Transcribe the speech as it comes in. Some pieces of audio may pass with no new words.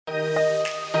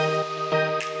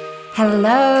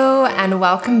Hello, and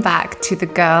welcome back to the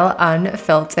Girl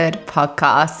Unfiltered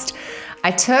podcast.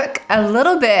 I took a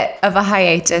little bit of a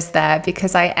hiatus there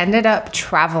because I ended up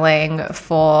traveling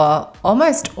for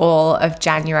almost all of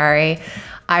January.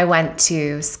 I went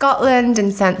to Scotland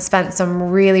and spent some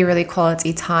really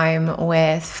quality time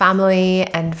with family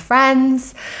and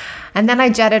friends. And then I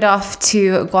jetted off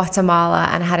to Guatemala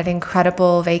and had an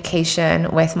incredible vacation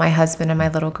with my husband and my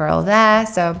little girl there.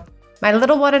 So my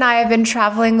little one and I have been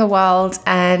traveling the world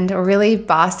and really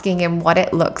basking in what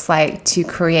it looks like to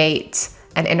create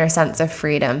an inner sense of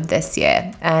freedom this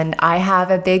year. And I have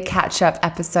a big catch-up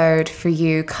episode for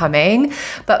you coming.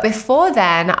 But before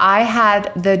then, I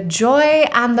had the joy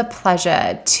and the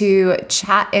pleasure to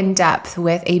chat in depth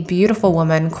with a beautiful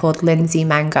woman called Lindsey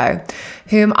Mango,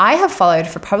 whom I have followed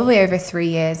for probably over 3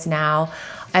 years now.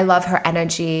 I love her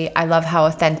energy. I love how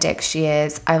authentic she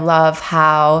is. I love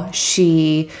how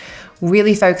she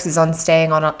really focuses on staying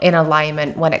in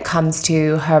alignment when it comes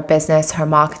to her business, her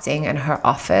marketing, and her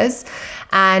offers.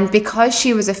 And because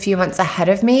she was a few months ahead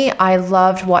of me, I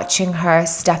loved watching her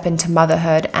step into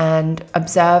motherhood and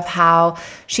observe how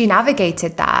she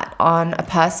navigated that on a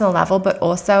personal level, but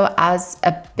also as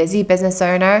a busy business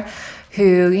owner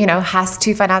who, has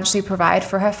to financially provide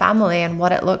for her family, and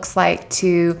what it looks like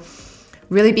to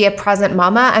really be a present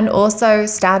mama and also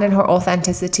stand in her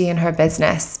authenticity in her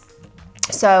business.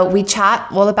 So we chat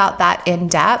all about that in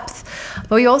depth,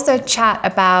 but we also chat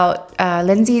about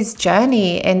Lindsey's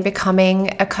journey in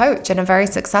becoming a coach, and a very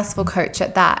successful coach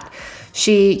at that.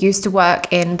 She used to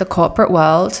work in the corporate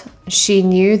world. She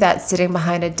knew that sitting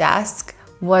behind a desk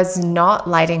was not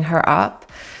lighting her up.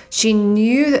 She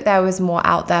knew that there was more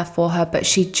out there for her, but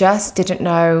she just didn't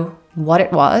know what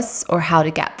it was or how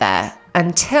to get there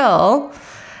until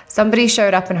somebody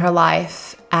showed up in her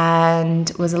life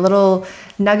and was a little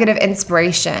nugget of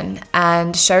inspiration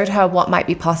and showed her what might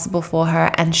be possible for her.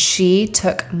 And she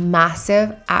took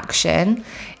massive action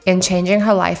in changing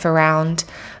her life around,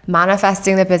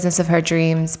 manifesting the business of her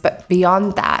dreams, but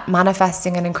beyond that,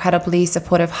 manifesting an incredibly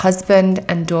supportive husband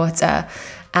and daughter,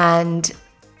 and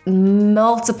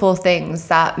multiple things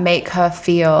that make her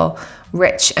feel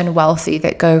rich and wealthy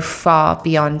that go far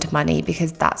beyond money,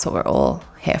 because that's what we're all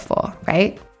here for,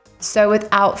 right? So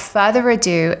without further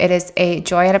ado, it is a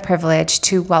joy and a privilege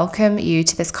to welcome you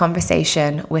to this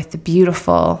conversation with the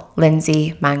beautiful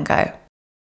Lindsey Mango.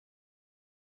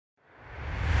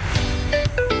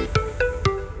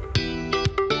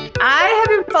 I have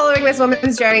been following this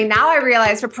woman's journey now, I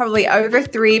realize, for probably over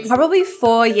 3, probably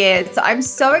 4 years. So I'm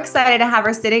so excited to have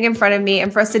her sitting in front of me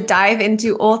and for us to dive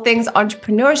into all things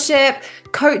entrepreneurship,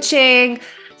 coaching,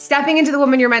 stepping into the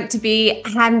woman you're meant to be,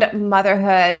 and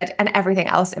motherhood, and everything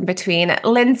else in between.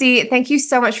 Lindsey, thank you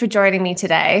so much for joining me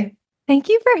today. Thank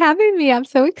you for having me. I'm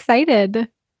so excited.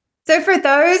 So for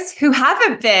those who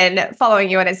haven't been following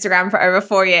you on Instagram for over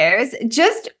 4 years,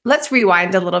 just let's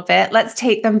rewind a little bit. Let's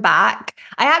take them back.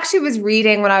 I actually was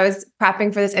reading, when I was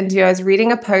prepping for this interview, I was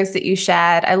reading a post that you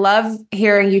shared. I love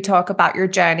hearing you talk about your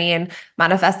journey and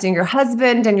manifesting your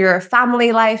husband and your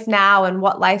family life now and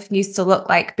what life used to look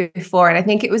like before. And I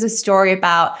think it was a story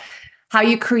about how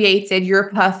you created your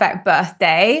perfect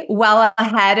birthday well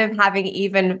ahead of having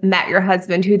even met your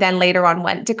husband, who then later on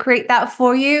went to create that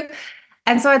for you.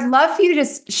 And so I'd love for you to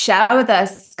just share with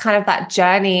us kind of that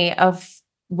journey of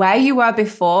where you were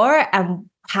before and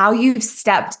how you've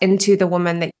stepped into the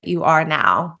woman that you are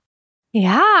now.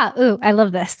 Yeah. Ooh, I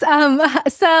love this.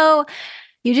 So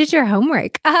you did your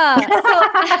homework. So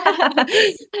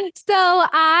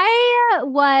I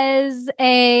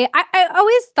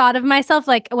always thought of myself,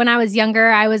 like when I was younger,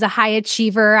 I was a high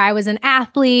achiever. I was an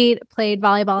athlete, played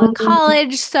volleyball in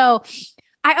college. So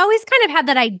I always kind of had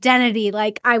that identity,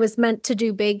 like I was meant to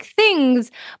do big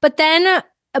things, but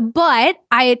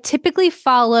I typically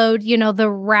followed, the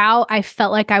route I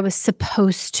felt like I was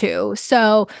supposed to.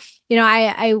 So,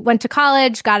 I went to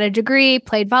college, got a degree,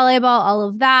 played volleyball, all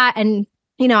of that. And,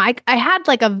 I had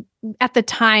at the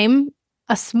time,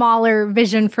 a smaller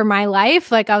vision for my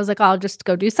life. Like I was like, I'll just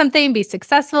go do something, be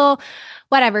successful,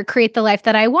 whatever, create the life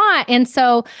that I want. And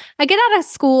so I get out of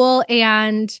school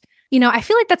and I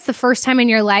feel like that's the first time in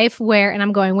your life where, and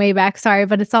I'm going way back, sorry,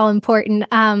 but it's all important,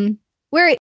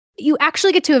 where you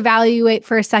actually get to evaluate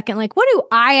for a second, like, what do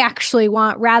I actually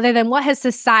want rather than what has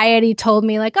society told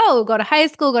me, like, oh, go to high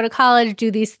school, go to college,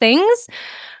 do these things.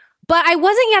 But I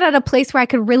wasn't yet at a place where I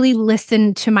could really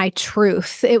listen to my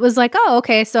truth. It was like, oh,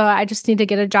 okay, so I just need to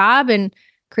get a job and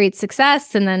create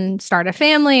success and then start a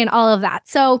family and all of that.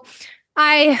 So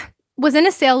I was in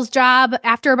a sales job.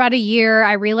 After about a year,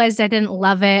 I realized I didn't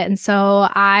love it. And so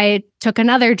I took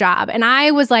another job. And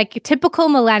I was like a typical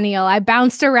millennial. I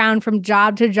bounced around from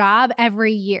job to job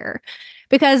every year.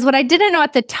 Because what I didn't know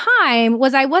at the time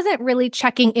was I wasn't really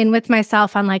checking in with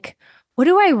myself on like, what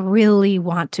do I really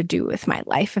want to do with my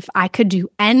life if I could do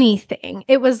anything?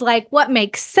 It was like, what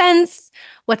makes sense?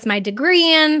 What's my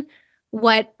degree in?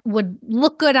 What would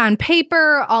look good on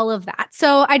paper? All of that.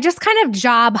 So I just kind of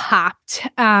job hopped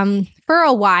for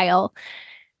a while.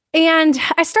 And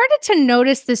I started to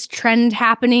notice this trend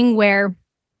happening where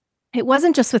it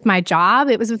wasn't just with my job,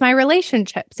 it was with my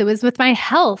relationships, it was with my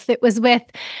health, it was with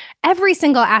every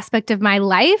single aspect of my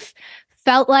life,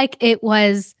 felt like it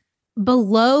was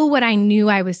below what I knew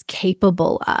I was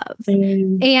capable of.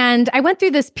 And I went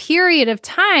through this period of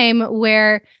time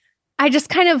where I just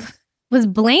kind of was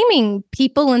blaming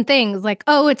people and things like,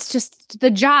 oh, it's just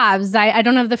the jobs. I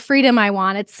don't have the freedom I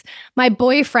want. It's my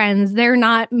boyfriends. They're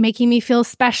not making me feel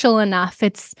special enough.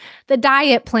 It's the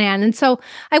diet plan. And so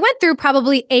I went through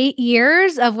probably 8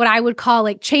 years of what I would call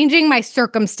like changing my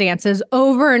circumstances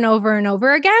over and over and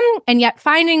over again. And yet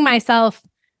finding myself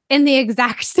in the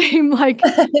exact same, like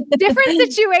different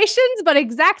situations, but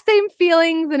exact same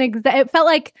feelings. And it felt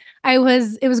like it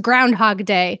was Groundhog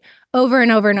Day over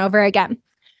and over and over again.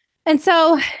 And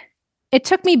so it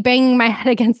took me banging my head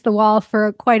against the wall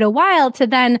for quite a while to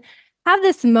then have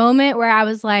this moment where I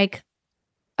was like,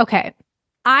 okay,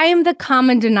 I am the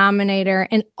common denominator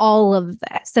in all of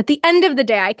this. At the end of the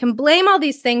day, I can blame all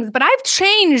these things, but I've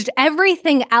changed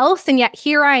everything else. And yet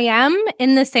here I am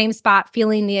in the same spot,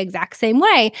 feeling the exact same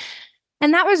way.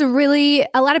 And that was really,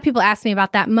 a lot of people asked me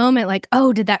about that moment, like,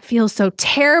 oh, did that feel so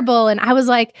terrible? And I was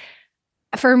like,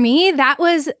 for me, that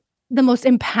was the most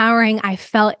empowering I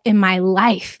felt in my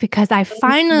life, because I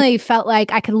finally felt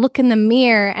like I could look in the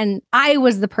mirror and I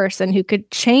was the person who could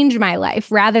change my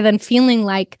life rather than feeling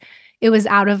like it was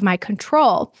out of my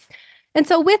control. And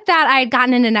so with that, I had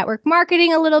gotten into network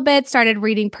marketing a little bit, started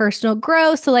reading personal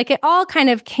growth. So like it all kind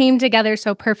of came together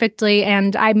so perfectly.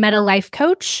 And I met a life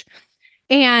coach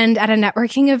and at a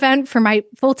networking event for my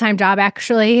full-time job,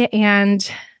 actually. And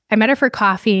I met her for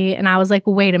coffee and I was like,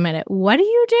 wait a minute, what do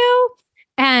you do?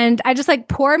 And I just like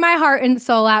pour my heart and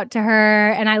soul out to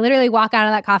her. And I literally walk out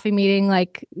of that coffee meeting,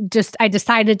 like I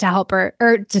decided to help her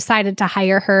or decided to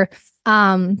hire her.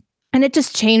 And it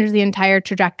just changed the entire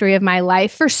trajectory of my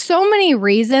life for so many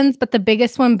reasons. But the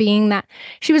biggest one being that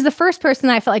she was the first person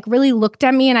that I felt like really looked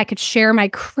at me and I could share my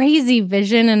crazy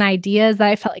vision and ideas that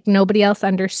I felt like nobody else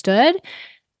understood.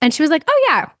 And she was like, oh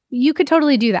yeah, you could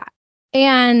totally do that.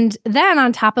 And then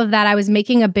on top of that, I was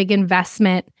making a big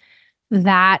investment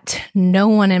that no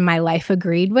one in my life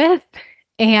agreed with,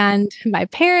 and my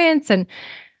parents and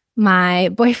my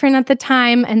boyfriend at the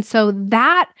time. And so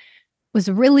that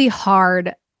was really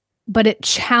hard, but it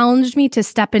challenged me to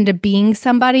step into being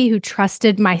somebody who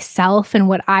trusted myself and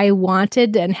what I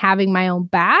wanted and having my own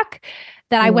back,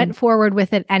 that I went forward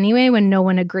with it anyway when no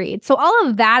one agreed. So all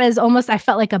of that is almost, I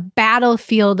felt like a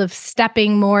battlefield of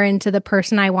stepping more into the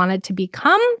person I wanted to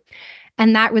become.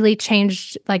 And that really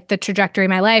changed like the trajectory of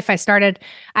my life.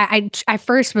 I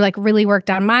first like really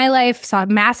worked on my life, saw a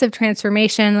massive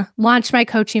transformation, launched my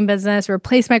coaching business,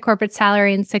 replaced my corporate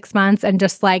salary in 6 months. And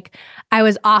just like, I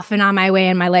was off and on my way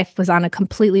and my life was on a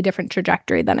completely different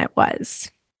trajectory than it was.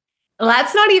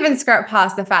 Let's not even skirt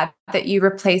past the fact that you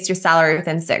replaced your salary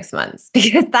within 6 months,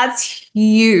 because that's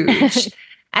huge.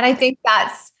 And I think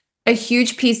that's a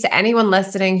huge piece to anyone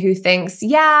listening who thinks,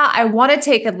 yeah, I want to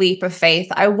take a leap of faith.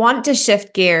 I want to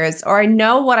shift gears, or I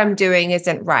know what I'm doing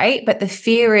isn't right, but the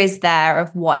fear is there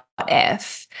of what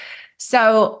if.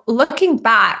 So looking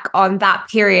back on that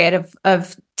period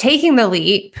of taking the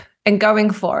leap and going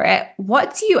for it,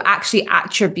 what do you actually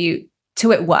attribute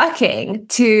to it working,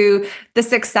 to the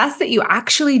success that you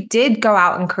actually did go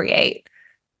out and create?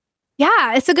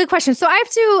 Yeah, it's a good question. So I have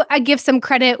to give some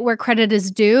credit where credit is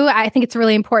due. I think it's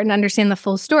really important to understand the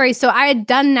full story. So I had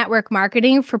done network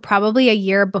marketing for probably a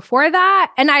year before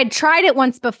that, and I had tried it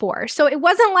once before. So it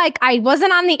wasn't like I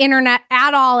wasn't on the internet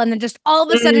at all and then just all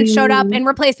of a sudden showed up and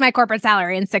replaced my corporate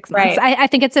salary in 6 months. Right. I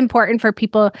think it's important for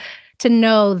people to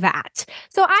know that.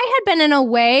 So I had been in a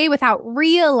way without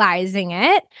realizing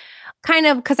it, kind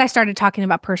of because I started talking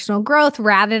about personal growth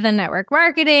rather than network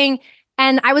marketing.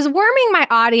 And I was warming my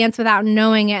audience without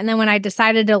knowing it. And then when I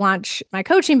decided to launch my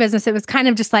coaching business, it was kind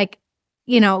of just like,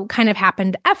 kind of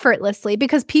happened effortlessly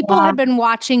because people had been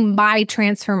watching my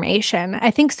transformation.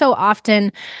 I think so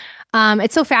often,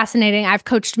 it's so fascinating. I've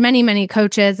coached many, many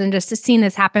coaches and just seen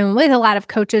this happen with a lot of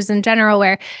coaches in general,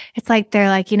 where it's like, they're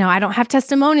like, I don't have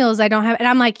testimonials. And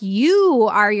I'm like, you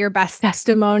are your best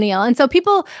testimonial. And so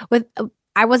people with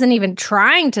I wasn't even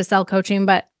trying to sell coaching,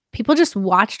 but people just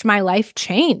watched my life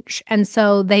change. And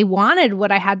so they wanted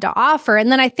what I had to offer.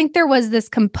 And then I think there was this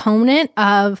component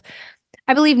of,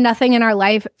 I believe nothing in our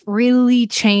life really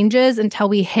changes until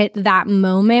we hit that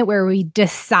moment where we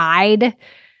decide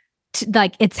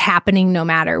like it's happening no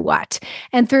matter what.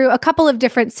 And through a couple of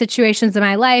different situations in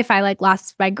my life, I like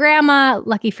lost my grandma.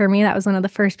 Lucky for me, that was one of the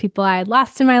first people I had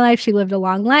lost in my life. She lived a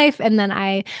long life. And then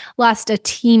I lost a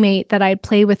teammate that I'd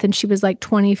played with, and she was like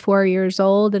 24 years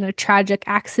old in a tragic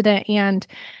accident. And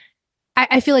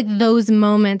I feel like those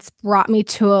moments brought me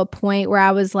to a point where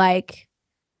I was like,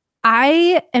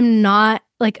 I am not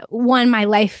like, one, my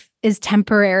life is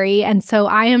temporary. And so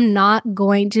I am not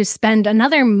going to spend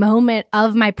another moment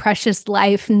of my precious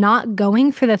life not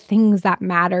going for the things that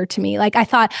matter to me. Like I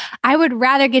thought I would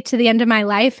rather get to the end of my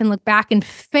life and look back and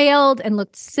failed and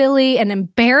looked silly and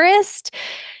embarrassed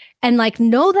and like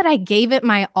know that I gave it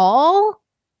my all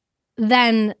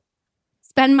than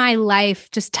spend my life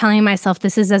just telling myself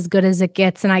this is as good as it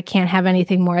gets and I can't have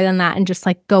anything more than that, and just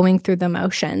like going through the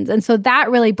motions. And so that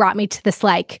really brought me to this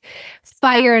like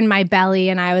fire in my belly.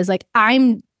 And I was like,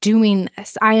 I'm doing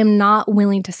this. I am not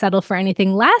willing to settle for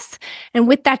anything less. And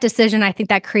with that decision, I think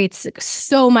that creates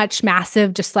so much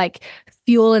massive just like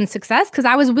fuel and success, because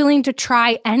I was willing to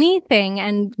try anything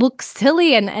and look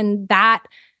silly. And that,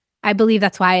 I believe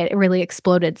that's why it really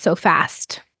exploded so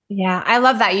fast. Yeah, I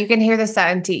love that. You can hear the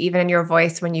certainty even in your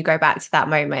voice when you go back to that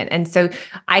moment. And so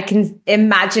I can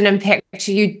imagine and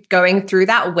picture you going through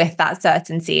that with that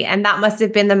certainty. And that must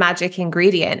have been the magic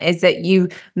ingredient, is that you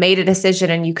made a decision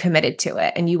and you committed to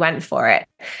it and you went for it.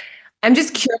 I'm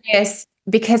just curious,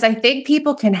 because I think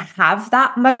people can have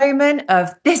that moment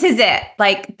of, this is it.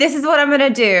 Like, this is what I'm going to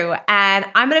do. And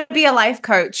I'm going to be a life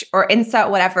coach, or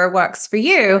insert whatever works for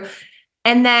you.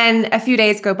 And then a few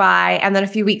days go by, and then a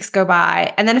few weeks go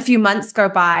by, and then a few months go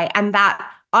by, and that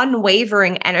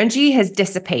unwavering energy has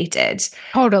dissipated.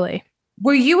 Totally.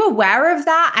 Were you aware of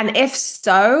that? And if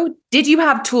so, did you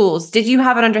have tools? Did you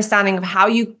have an understanding of how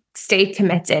you stayed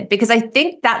committed? Because I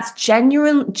think that's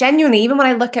genuinely, even when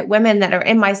I look at women that are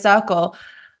in my circle,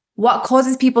 what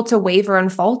causes people to waver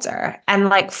and falter and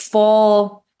like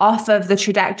fall off of the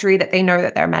trajectory that they know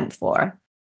that they're meant for.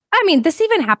 I mean, this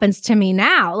even happens to me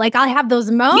now. Like I'll have those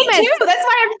moments. Me too. That's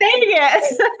why I'm saying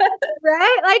it.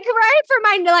 Right? Like right for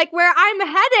my, like where I'm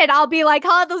headed, I'll be like,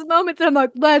 I'll have those moments and I'm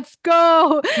like, let's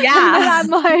go. Yeah. And then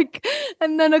I'm like,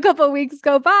 and then a couple of weeks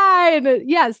go by and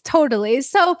yes, totally.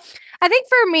 So I think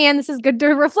for me, and this is good to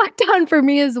reflect on for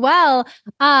me as well,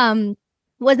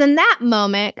 was in that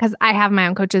moment, because I have my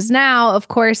own coaches now, of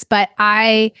course, but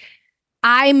I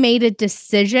made a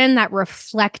decision that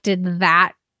reflected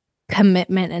that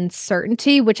commitment and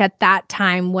certainty, which at that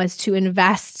time was to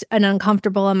invest an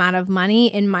uncomfortable amount of money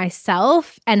in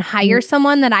myself and hire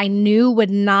someone that I knew would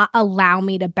not allow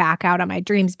me to back out on my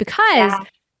dreams, because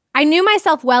I knew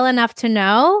myself well enough to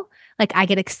know, like, I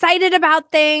get excited about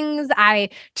things. I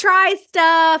try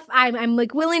stuff. I'm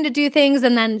like willing to do things.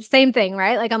 And then same thing,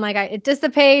 right? Like, I'm like, it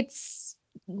dissipates,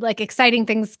 like exciting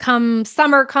things come,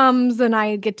 summer comes and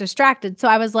I get distracted. So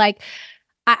I was like,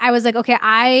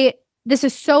 okay, this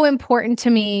is so important to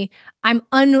me. I'm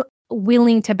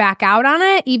unwilling to back out on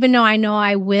it, even though I know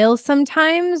I will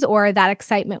sometimes, or that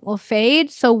excitement will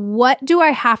fade. So what do I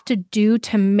have to do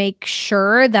to make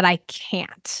sure that I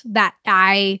can't, that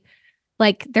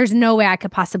there's no way I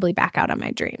could possibly back out on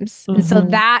my dreams. Mm-hmm. And so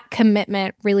that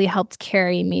commitment really helped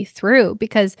carry me through,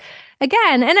 because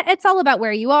again, and it's all about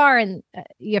where you are, and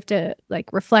you have to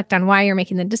like reflect on why you're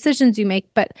making the decisions you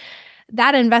make. But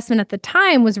that investment at the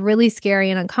time was really scary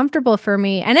and uncomfortable for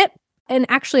me. And it, in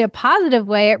actually a positive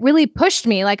way, it really pushed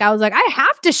me. Like, I was like, I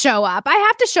have to show up. I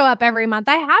have to show up every month.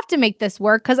 I have to make this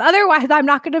work, because otherwise I'm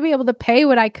not going to be able to pay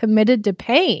what I committed to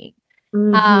paying.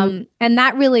 Mm-hmm. And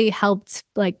that really helped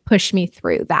like push me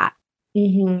through that.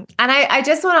 Mm-hmm. And I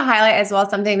just want to highlight as well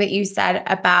something that you said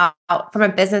about, from a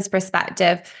business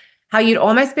perspective, how you'd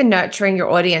almost been nurturing your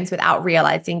audience without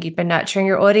realizing you'd been nurturing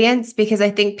your audience. Because I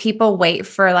think people wait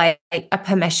for like a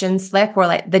permission slip, or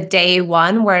like the day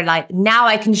one where like, now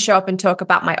I can show up and talk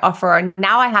about my offer, or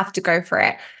now I have to go for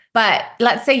it. But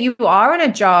let's say you are in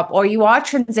a job, or you are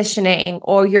transitioning,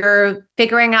 or you're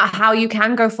figuring out how you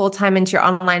can go full-time into your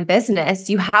online business.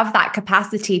 You have that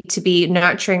capacity to be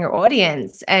nurturing your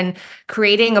audience and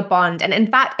creating a bond. And in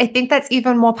fact, I think that's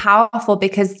even more powerful,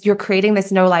 because you're creating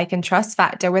this know, like, and trust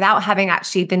factor without having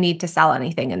actually the need to sell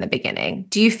anything in the beginning.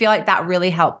 Do you feel like that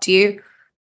really helped you?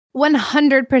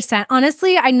 100%.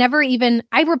 Honestly,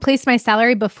 I replaced my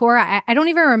salary before. I don't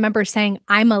even remember saying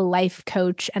I'm a life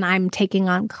coach and I'm taking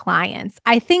on clients.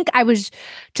 I think I was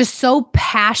just so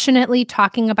passionately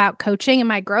talking about coaching and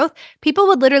my growth. People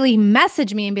would literally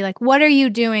message me and be like, what are you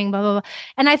doing? Blah, blah, blah.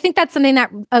 And I think that's something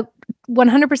that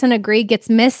 100% agree gets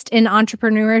missed in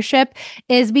entrepreneurship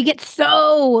is we get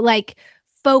so like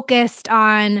focused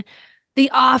on the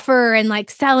offer and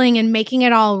like selling and making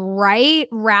it all right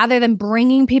rather than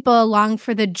bringing people along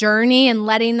for the journey and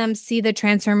letting them see the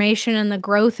transformation and the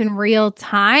growth in real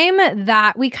time,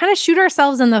 that we kind of shoot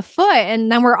ourselves in the foot. And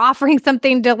then we're offering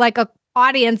something to like a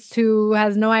audience who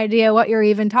has no idea what you're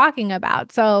even talking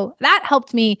about. So that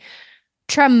helped me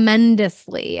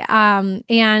tremendously.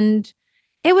 And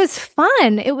it was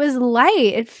fun. It was light.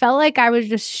 It felt like I was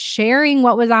just sharing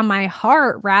what was on my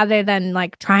heart rather than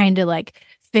like trying to like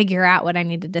figure out what I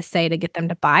needed to say to get them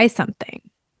to buy something.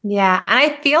 Yeah. And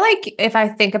I feel like if I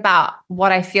think about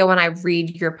what I feel when I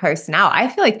read your posts now, I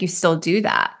feel like you still do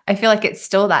that. I feel like it's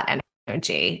still that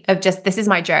energy of just, this is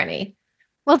my journey.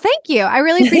 Well, thank you. I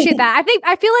really appreciate that.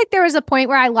 I feel like there was a point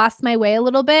where I lost my way a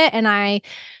little bit and I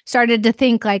started to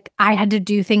think like I had to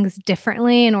do things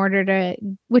differently in order to,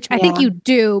 which I think you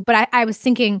do, but I was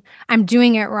thinking I'm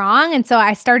doing it wrong. And so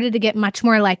I started to get much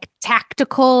more like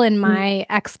tactical in my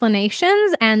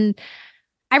explanations. And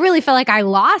I really felt like I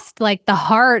lost like the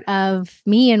heart of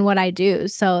me and what I do.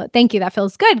 So thank you. That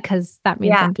feels good because that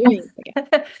means I'm doing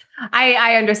it.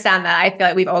 I understand that. I feel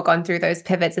like we've all gone through those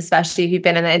pivots, especially if you've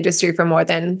been in the industry for more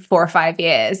than 4 or 5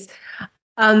 years.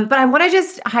 But I want to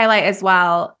just highlight as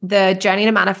well the journey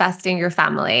to manifesting your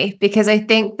family, because I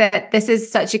think that this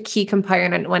is such a key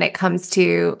component when it comes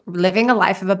to living a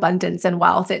life of abundance and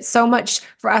wealth. It's so much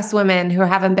for us women who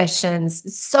have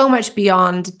ambitions, so much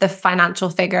beyond the financial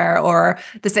figure or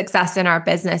the success in our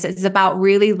business. It's about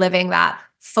really living that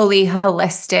fully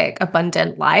holistic,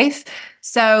 abundant life.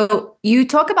 So you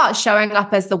talk about showing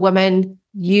up as the woman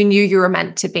you knew you were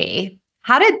meant to be.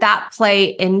 How did that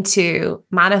play into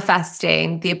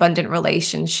manifesting the abundant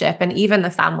relationship and even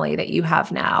the family that you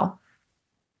have now?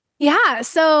 Yeah.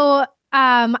 So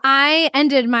I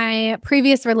ended my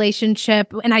previous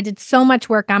relationship and I did so much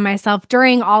work on myself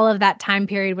during all of that time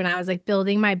period when I was like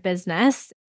building my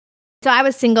business. So I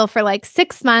was single for like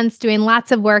 6 months doing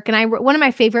lots of work. And one of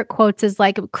my favorite quotes is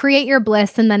like, create your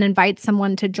bliss and then invite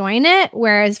someone to join it.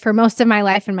 Whereas for most of my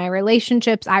life and my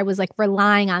relationships, I was like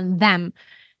relying on them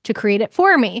to create it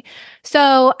for me.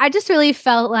 So I just really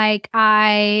felt like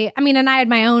I mean, and I had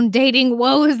my own dating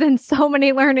woes and so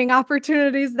many learning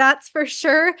opportunities, that's for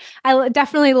sure. I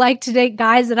definitely like to date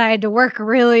guys that I had to work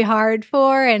really hard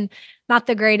for and not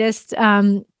the greatest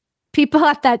people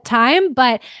at that time.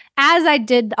 But as I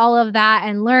did all of that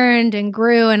and learned and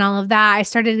grew and all of that, I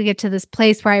started to get to this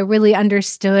place where I really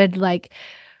understood like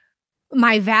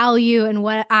my value and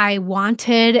what I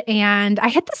wanted. And I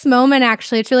hit this moment,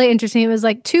 actually, it's really interesting. It was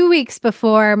like 2 weeks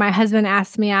before my husband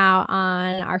asked me out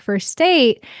on our first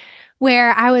date,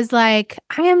 where I was like,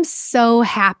 I am so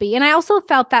happy. And I also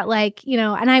felt that like,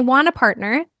 and I want a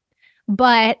partner,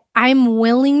 but I'm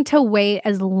willing to wait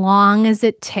as long as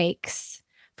it takes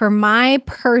for my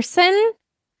person.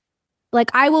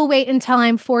 Like I will wait until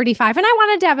I'm 45 and I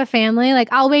wanted to have a family. Like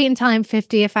I'll wait until I'm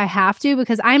 50 if I have to,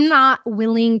 because I'm not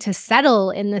willing to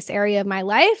settle in this area of my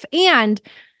life. And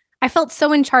I felt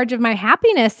so in charge of my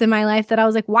happiness in my life that I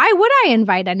was like, why would I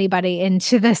invite anybody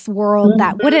into this world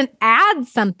that wouldn't add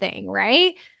something?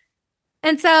 Right.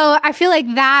 And so I feel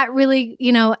like that really,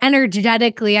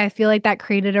 energetically, I feel like that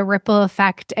created a ripple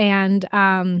effect. And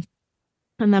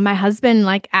then my husband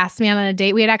like asked me out on a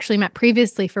date. We had actually met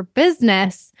previously for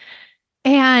business.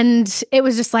 And it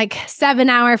was just like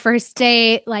 7-hour first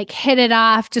date, like hit it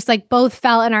off, just like both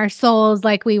felt in our souls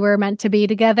like we were meant to be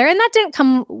together. And that didn't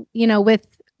come, with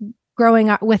growing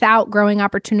up without growing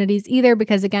opportunities either,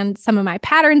 because again, some of my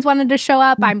patterns wanted to show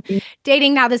up. I'm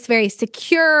dating now this very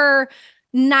secure,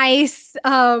 nice,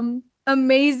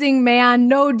 amazing man,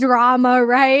 no drama,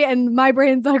 right? And my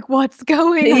brain's like, what's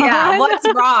going on? Yeah,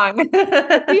 what's wrong?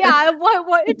 Yeah,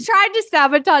 what it tried to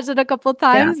sabotage it a couple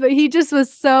times, but he just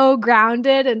was so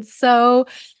grounded and so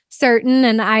certain.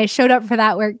 And I showed up for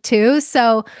that work too.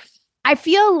 So I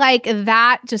feel like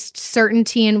that just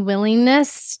certainty and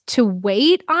willingness to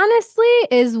wait, honestly,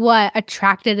 is what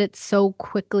attracted it so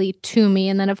quickly to me.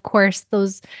 And then of course,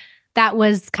 that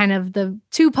was kind of the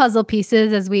 2 puzzle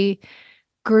pieces as we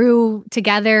grew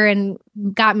together and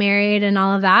got married and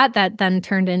all of that then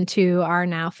turned into our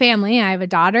now family. I have a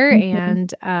daughter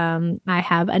and I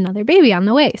have another baby on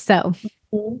the way. So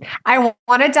I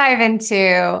want to dive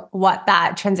into what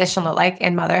that transition looked like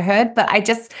in motherhood, but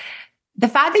the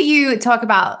fact that you talk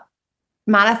about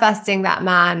manifesting that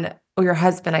man, or your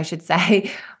husband, I should say,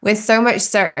 with so much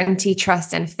certainty,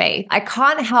 trust, and faith. I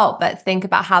can't help but think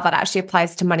about how that actually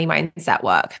applies to money mindset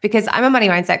work, because I'm a money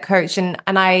mindset coach and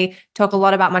I talk a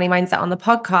lot about money mindset on the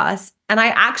podcast. And I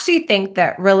actually think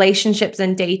that relationships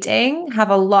and dating have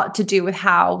a lot to do with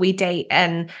how we date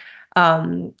and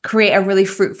create a really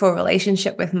fruitful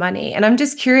relationship with money. And I'm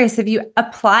just curious, have you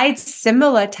applied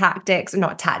similar tactics,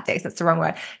 not tactics, that's the wrong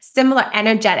word, similar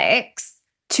energetics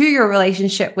to your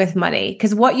relationship with money?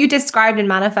 Because what you described in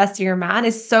Manifesting Your Man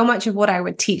is so much of what I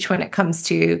would teach when it comes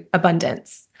to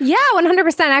abundance. Yeah,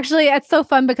 100%. Actually, it's so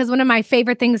fun because one of my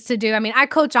favorite things to do, I mean, I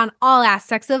coach on all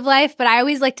aspects of life, but I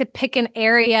always like to pick an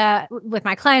area with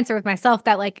my clients or with myself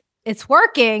that like it's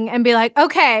working and be like,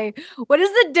 okay, what is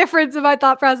the difference in my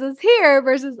thought process here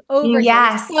versus over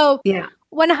here? So yeah.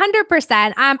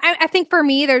 100%. I think for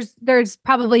me, there's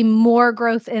probably more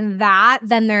growth in that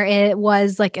than there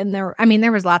was like in the, I mean,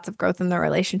 there was lots of growth in the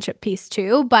relationship piece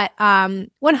too, but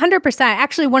 100%.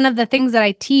 Actually, one of the things that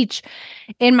I teach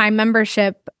in my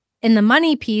membership in the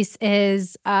money piece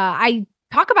is I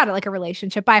talk about it like a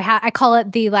relationship. I call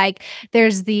it the, like,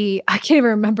 there's the, I can't even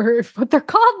remember what they're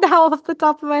called now off the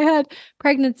top of my head,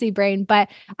 pregnancy brain. But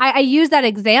I use that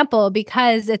example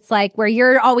because it's like where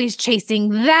you're always chasing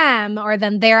them or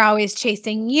then they're always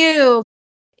chasing you.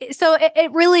 So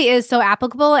it really is so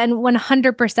applicable and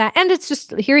 100%. And it's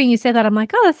just hearing you say that, I'm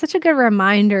like, oh, that's such a good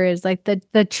reminder, is like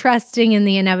the trusting in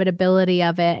the inevitability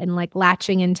of it and like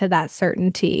latching into that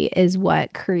certainty is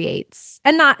what creates,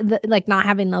 and not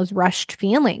having those rushed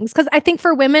feelings. Because I think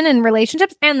for women in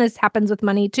relationships, and this happens with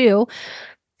money too,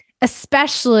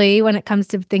 especially when it comes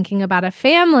to thinking about a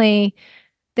family,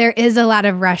 there is a lot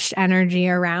of rushed energy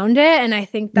around it. And I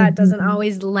think that doesn't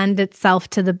always lend itself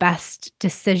to the best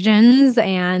decisions.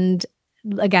 And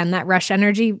again, that rush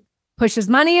energy pushes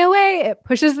money away, it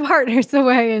pushes partners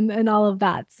away and all of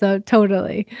that. So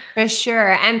totally. For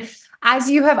sure. And as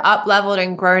you have up-leveled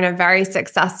and grown a very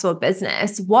successful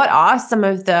business, what are some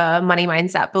of the money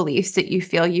mindset beliefs that you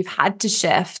feel you've had to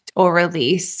shift or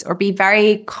release or be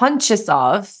very conscious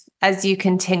of as you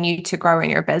continue to grow in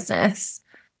your business?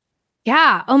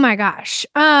 Yeah. Oh my gosh.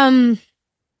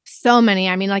 So many.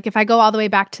 I mean, like if I go all the way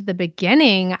back to the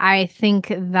beginning, I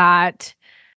think that,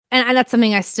 and that's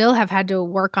something I still have had to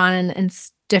work on and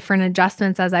different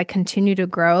adjustments as I continue to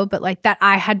grow, but like that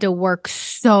I had to work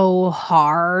so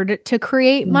hard to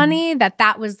create money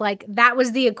that was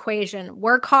the equation.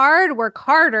 Work hard, work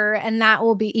harder, and that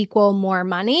will be equal more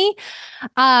money.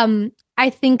 I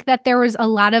think that there was a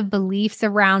lot of beliefs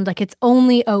around like, it's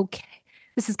only okay.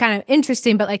 This is kind of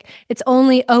interesting, but like, it's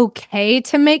only okay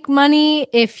to make money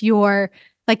if you're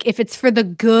like, if it's for the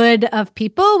good of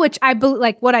people, which I believe,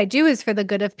 like what I do is for the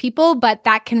good of people, but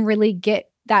that can really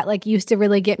used to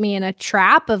really get me in a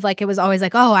trap of like, it was always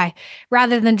like, oh,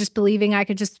 rather than just believing I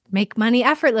could just make money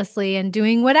effortlessly and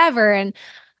doing whatever. And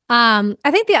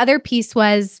I think the other piece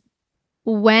was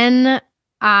when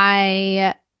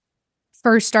I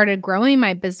first started growing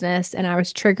my business and I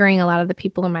was triggering a lot of the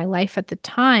people in my life at the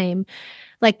time,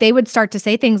 like they would start to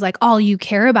say things like, all you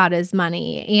care about is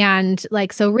money. And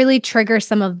like, so really trigger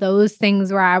some of those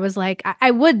things where I was like, I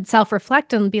would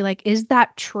self-reflect and be like, is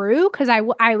that true? Because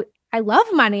I love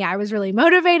money. I was really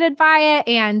motivated by it.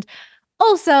 And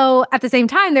also at the same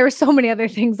time, there were so many other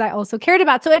things I also cared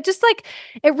about. So it just like,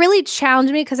 it really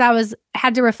challenged me because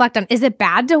had to reflect on, is it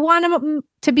bad to want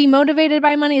to be motivated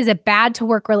by money? Is it bad to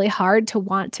work really hard to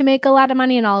want to make a lot of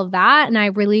money and all of that? And I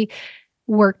really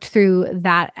worked through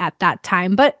that at that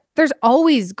time. But there's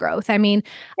always growth. I mean,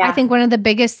 I think one of the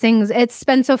biggest things, it's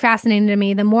been so fascinating to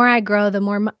me, the more I grow, the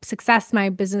more success my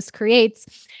business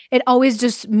creates, it always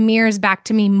just mirrors back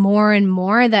to me more and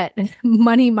more that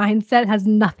money mindset has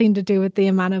nothing to do with the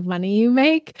amount of money you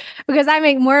make. Because I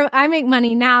make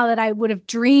money now that I would have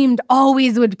dreamed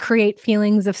always would create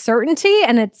feelings of certainty.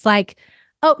 And it's like,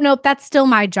 oh, nope, that's still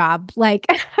my job. Like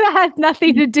that has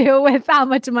nothing to do with how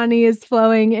much money is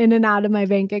flowing in and out of my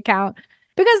bank account.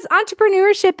 Because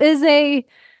entrepreneurship is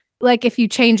like if you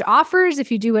change offers,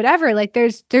 if you do whatever, like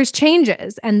there's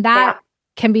changes and that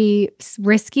can be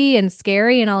risky and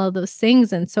scary and all of those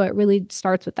things. And so it really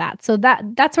starts with that. So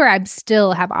that's where I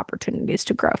still have opportunities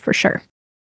to grow for sure.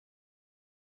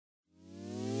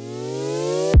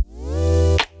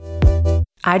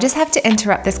 I just have to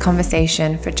interrupt this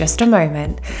conversation for just a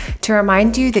moment to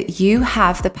remind you that you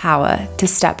have the power to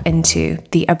step into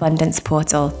the abundance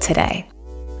portal today.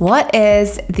 What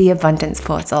is the abundance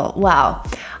portal? Well,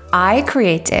 I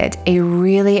created a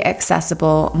really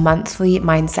accessible monthly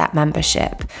mindset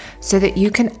membership so that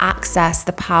you can access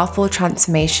the powerful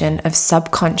transformation of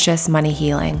subconscious money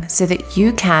healing, so that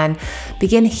you can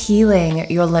begin healing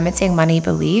your limiting money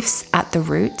beliefs at the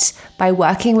root by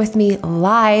working with me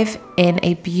live in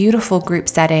a beautiful group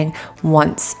setting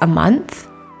once a month.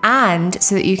 And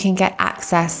so that you can get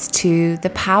access to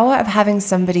the power of having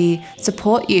somebody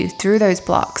support you through those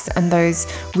blocks and those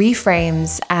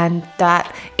reframes and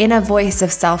that inner voice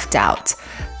of self-doubt.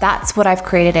 That's what I've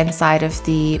created inside of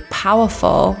the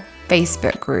powerful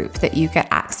Facebook group that you get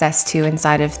access to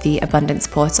inside of the Abundance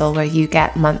Portal, where you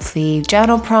get monthly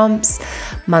journal prompts,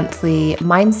 monthly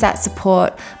mindset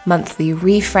support, monthly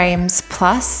reframes,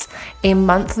 plus a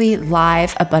monthly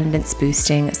live abundance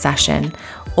boosting session.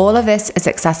 All of this is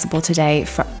accessible today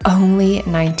for only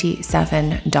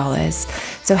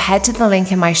 $97. So head to the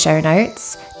link in my show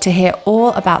notes to hear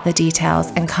all about the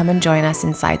details and come and join us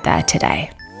inside there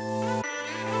today.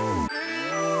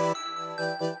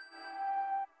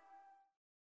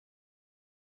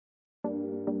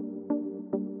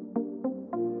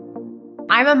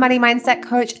 I'm a money mindset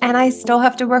coach and I still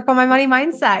have to work on my money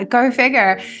mindset. Go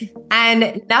figure.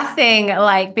 And nothing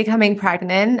like becoming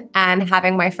pregnant and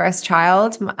having my first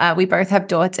child. We both have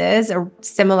daughters, or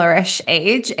similar-ish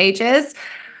ages.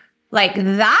 Like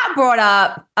that brought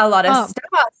up a lot of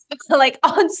stuff, like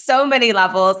on so many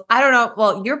levels. I don't know.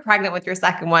 Well, you're pregnant with your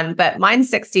second one, but mine's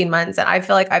 16 months and I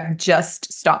feel like I've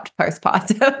just stopped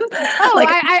postpartum. Like,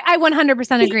 I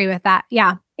 100% agree with that.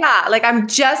 Yeah. Yeah. Like I'm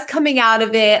just coming out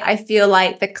of it. I feel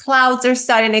like the clouds are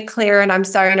starting to clear and I'm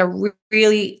starting to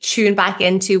really tune back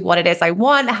into what it is I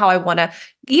want, how I want to,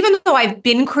 even though I've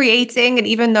been creating and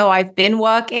even though I've been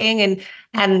working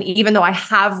and even though I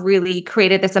have really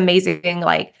created this amazing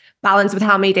like balance with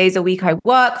how many days a week I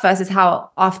work versus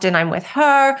how often I'm with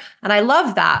her. And I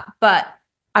love that, but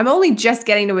I'm only just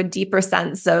getting to a deeper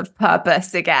sense of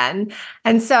purpose again.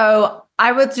 And so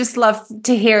I would just love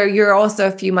to hear, you're also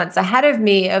a few months ahead of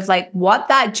me, of like what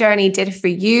that journey did for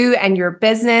you and your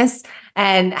business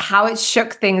and how it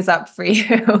shook things up for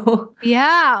you.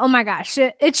 Yeah. Oh my gosh.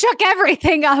 It shook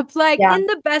everything up, like in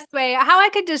the best way. How I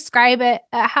could describe it,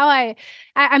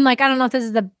 I'm like, I don't know if this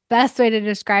is the best way to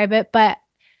describe it, but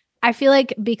I feel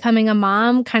like becoming a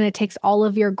mom kind of takes all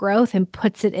of your growth and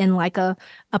puts it in like a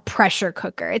pressure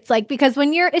cooker. It's like, because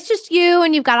when it's just you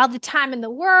and you've got all the time in the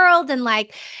world and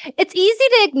like, it's easy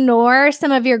to ignore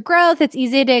some of your growth. It's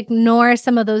easy to ignore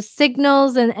some of those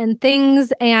signals and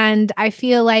things. And I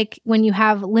feel like when you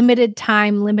have limited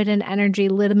time, limited energy,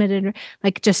 limited,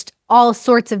 like just all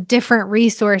sorts of different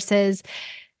resources,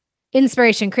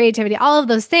 inspiration, creativity, all of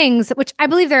those things, which I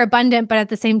believe they're abundant, but at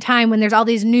the same time, when there's all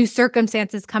these new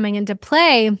circumstances coming into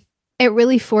play, it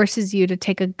really forces you to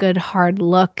take a good hard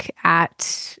look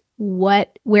at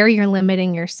where you're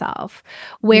limiting yourself,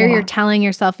 where you're telling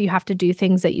yourself you have to do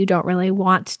things that you don't really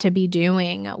want to be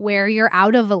doing, where you're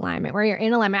out of alignment, where you're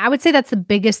in alignment. I would say that's the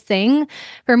biggest thing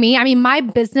for me. I mean, my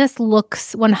business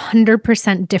looks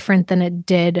 100% different than it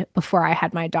did before I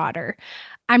had my daughter.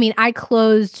 I mean, I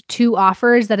closed 2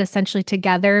 offers that essentially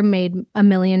together made $1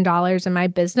 million in my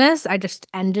business. I just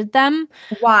ended them.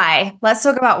 Why? Let's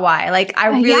talk about why. Like, I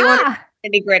really want the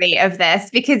nitty-gritty of this,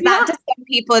 because that to some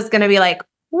people is going to be like,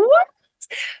 what?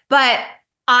 But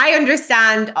I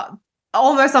understand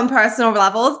almost on personal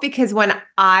levels, because when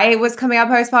I was coming out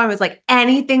postpartum, it was like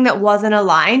anything that wasn't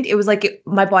aligned, it was like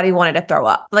my body wanted to throw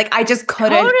up. Like I just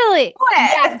couldn't. Totally.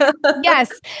 Yes.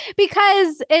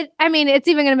 Because it's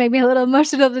even going to make me a little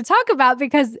emotional to talk about,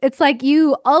 because it's like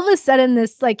you, all of a sudden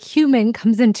this like human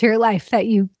comes into your life that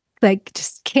you like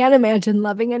just can't imagine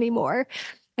loving anymore.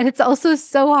 And it's also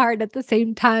so hard at the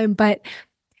same time. But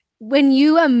when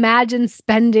you imagine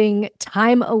spending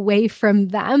time away from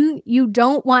them, you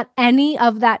don't want any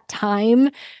of that time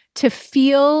to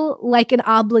feel like an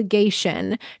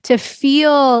obligation, to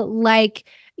feel like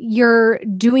you're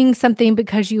doing something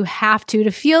because you have to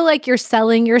feel like you're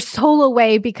selling your soul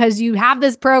away because you have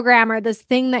this program or this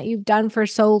thing that you've done for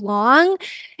so long.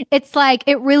 It's like,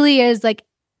 it really is like,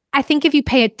 I think if you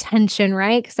pay attention,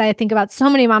 right? Because I think about so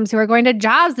many moms who are going to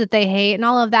jobs that they hate and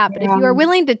all of that. But if you are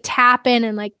willing to tap in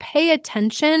and like pay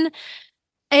attention,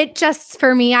 it just,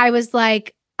 for me, I was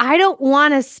like, I don't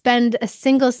want to spend a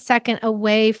single second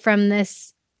away from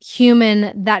this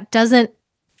human that doesn't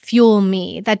fuel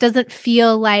me, that doesn't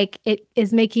feel like it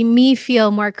is making me feel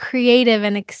more creative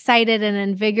and excited and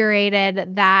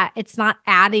invigorated, that it's not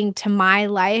adding to my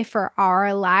life or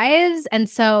our lives. And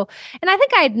I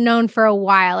think I had known for a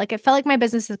while, like it felt like my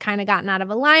business has kind of gotten out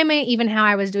of alignment, even how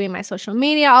I was doing my social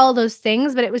media, all of those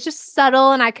things, but it was just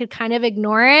subtle and I could kind of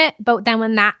ignore it. But then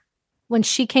when that when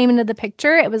she came into the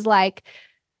picture, it was like,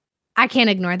 I can't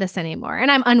ignore this anymore. And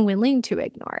I'm unwilling to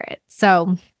ignore it.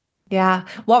 So yeah.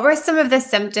 What were some of the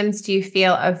symptoms do you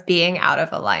feel of being out of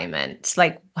alignment?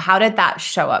 Like, how did that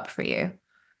show up for you?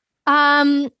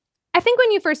 I think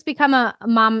when you first become a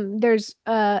mom, there's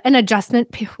an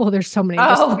adjustment. Well, there's so many.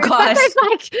 Oh gosh.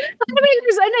 There's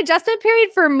there's an adjustment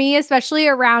period for me, especially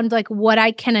around like what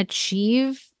I can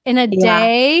achieve in a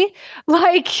day.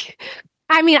 Like,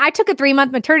 I took a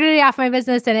 3-month maternity off my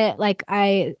business and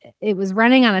it was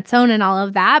running on its own and all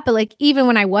of that. But like, even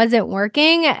when I wasn't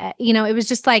working, it was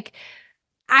just like,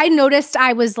 I noticed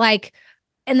I was like,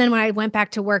 and then when I went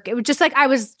back to work, it was just like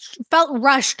felt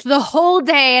rushed the whole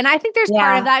day. And I think there's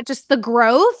part of that, just the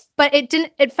growth, but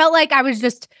it felt like I was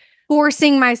just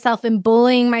forcing myself and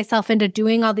bullying myself into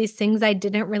doing all these things I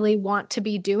didn't really want to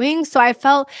be doing. So I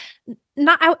felt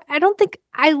I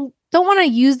don't want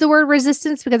to use the word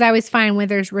resistance, because I always find where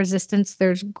there's resistance,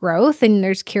 there's growth and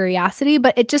there's curiosity,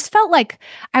 but it just felt like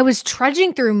I was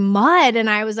trudging through mud and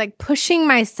I was like pushing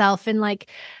myself and like,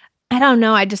 I don't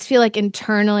know. I just feel like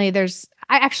internally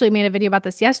I actually made a video about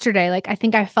this yesterday. Like, I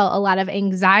think I felt a lot of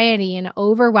anxiety and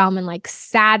overwhelm and like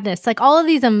sadness, like all of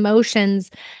these emotions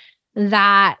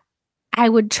that I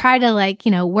would try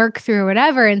to work through or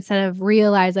whatever, instead of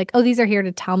realize like, oh, these are here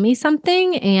to tell me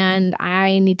something and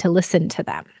I need to listen to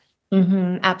them.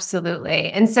 Mm-hmm,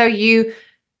 absolutely. And so you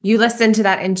listen to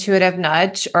that intuitive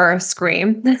nudge or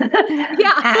scream.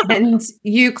 Yeah. And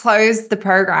you close the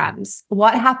programs.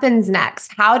 What happens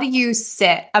next? How do you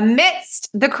sit amidst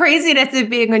the craziness of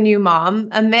being a new mom,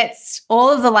 amidst all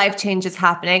of the life changes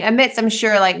happening, amidst, I'm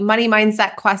sure, like money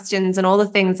mindset questions and all the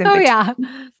things in between? Yeah.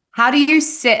 How do you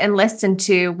sit and listen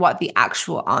to what the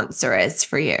actual answer is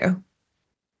for you?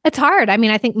 It's hard.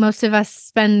 I think most of us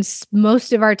spend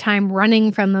most of our time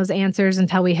running from those answers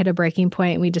until we hit a breaking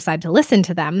point and we decide to listen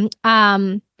to them.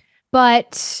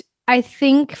 But I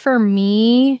think for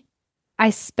me, I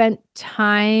think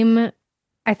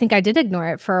I did ignore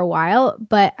it for a while,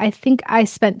 but I think I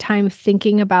spent time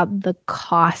thinking about the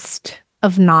cost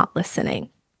of not listening.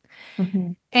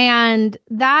 Mm-hmm. And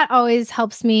that always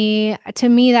helps me. To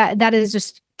me, that is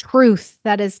just truth,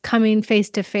 that is coming face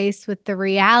to face with the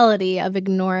reality of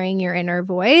ignoring your inner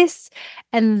voice.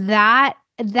 And that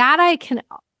I can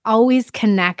always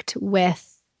connect with.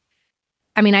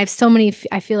 I have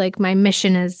I feel like my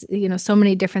mission is, so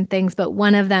many different things, but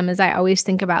one of them is I always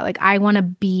think about like, I want to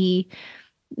be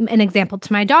an example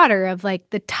to my daughter of like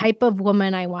the type of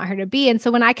woman I want her to be. And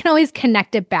so when I can always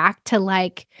connect it back to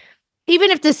like,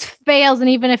 even if this fails and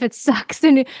even if it sucks,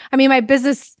 and my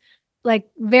business like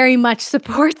very much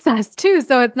supports us too.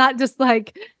 So it's not just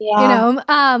like,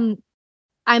 I'm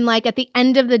like, at the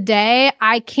end of the day,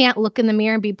 I can't look in the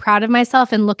mirror and be proud of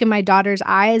myself and look in my daughter's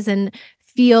eyes and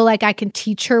feel like I can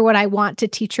teach her what I want to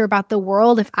teach her about the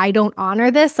world if I don't honor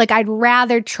this. Like, I'd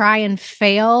rather try and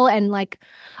fail and like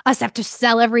us have to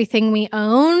sell everything we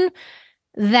own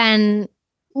than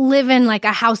live in like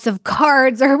a house of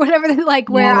cards or whatever, like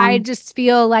where I just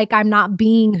feel like I'm not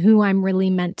being who I'm really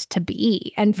meant to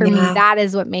be. And for me, that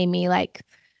is what made me like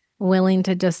willing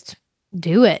to just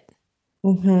do it.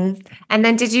 Mm-hmm. And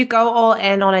then did you go all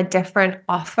in on a different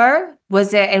offer?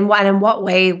 Was it, and what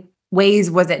ways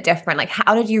was it different? Like,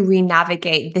 how did you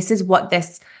re-navigate? This is what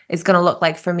this is going to look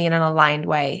like for me in an aligned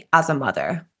way as a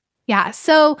mother. Yeah.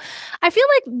 So I feel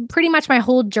like pretty much my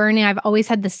whole journey, I've always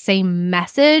had the same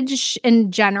message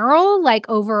in general, like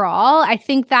overall. I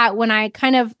think that when I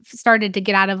kind of started to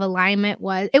get out of alignment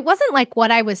it wasn't like what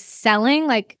I was selling.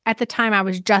 Like at the time I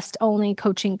was just only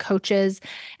coaching coaches,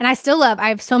 and I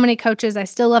have so many coaches. I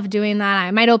still love doing that.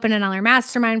 I might open another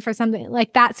mastermind for something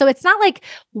like that. So it's not like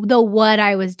what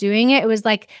I was doing. It was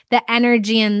like the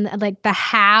energy and like the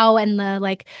how and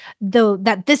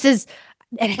that this is,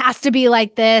 it has to be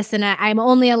like this. And I'm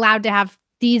only allowed to have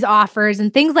these offers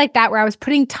and things like that, where I was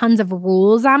putting tons of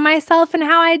rules on myself and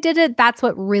how I did it. That's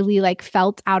what really like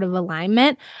felt out of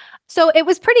alignment. So it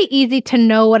was pretty easy to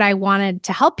know what I wanted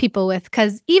to help people with,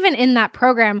 because even in that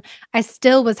program, I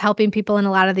still was helping people in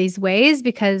a lot of these ways,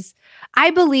 because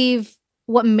I believe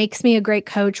what makes me a great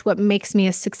coach, what makes me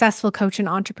a successful coach and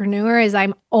entrepreneur is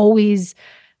I'm always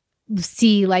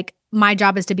see like my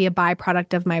job is to be a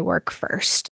byproduct of my work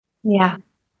first. Yeah.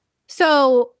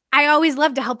 So I always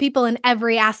love to help people in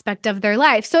every aspect of their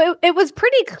life. So it was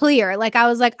pretty clear. Like I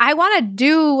was like, I want to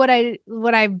do what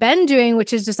I've been doing,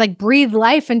 which is just like breathe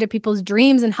life into people's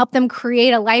dreams and help them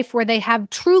create a life where they have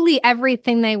truly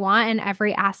everything they want in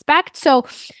every aspect. So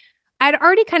I'd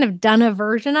already kind of done a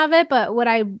version of it, but what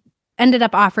I ended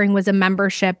up offering was a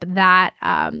membership that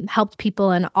helped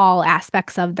people in all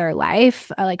aspects of their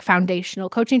life, like foundational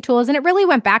coaching tools. And it really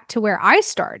went back to where I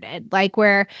started, like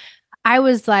where I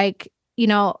was like,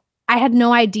 I had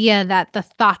no idea that the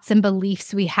thoughts and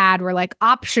beliefs we had were like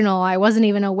optional. I wasn't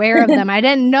even aware of them. I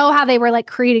didn't know how they were like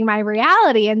creating my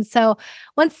reality. And so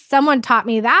once someone taught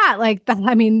me that, I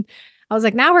was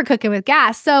like, now we're cooking with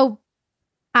gas. So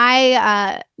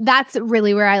that's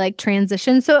really where I like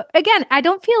transitioned. So again, I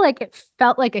don't feel like it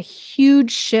felt like a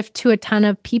huge shift to a ton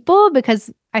of people because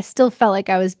I still felt like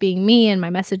I was being me and my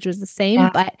message was the same,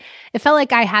 but it felt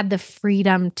like I had the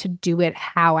freedom to do it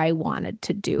how I wanted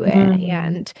to do it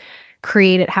and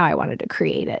create it how I wanted to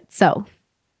create it. So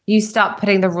you stopped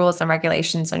putting the rules and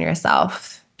regulations on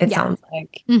yourself, it sounds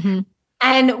like.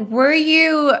 And were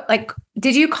you like,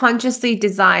 did you consciously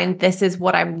design this is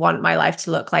what I want my life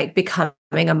to look like, becoming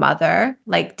a mother?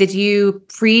 Like, did you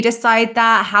pre-decide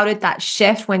that? How did that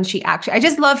shift when she actually, I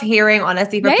just love hearing,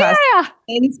 honestly, for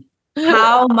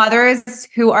how mothers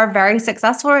who are very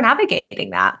successful are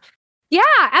navigating that. Yeah,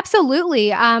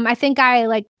 absolutely. I think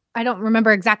I don't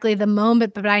remember exactly the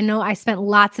moment, but I know I spent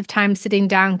lots of time sitting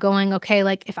down going, okay,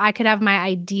 like if I could have my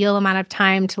ideal amount of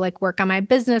time to like work on my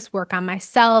business, work on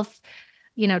myself,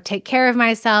 take care of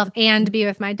myself and be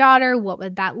with my daughter, what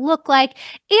would that look like?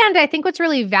 And I think what's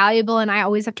really valuable, and I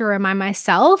always have to remind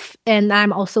myself, and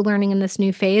I'm also learning in this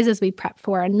new phase as we prep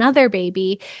for another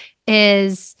baby,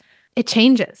 is it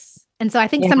changes. And so I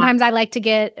think sometimes I like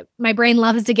to my brain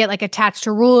loves to get like attached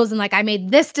to rules and like, I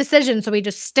made this decision, so we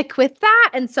just stick with that.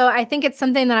 And so I think it's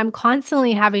something that I'm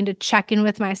constantly having to check in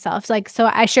with myself. So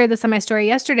I shared this on my story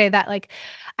yesterday that like,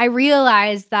 I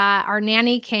realized that our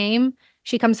nanny came,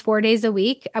 she comes 4 days a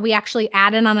week. We actually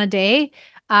added on a day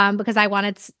because I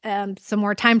wanted some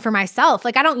more time for myself.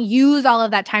 Like I don't use all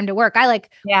of that time to work. I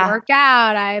work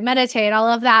out, I meditate, all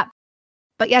of that.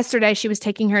 But yesterday she was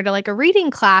taking her to like a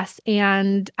reading class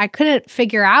and I couldn't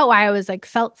figure out why I was like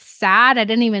felt sad. I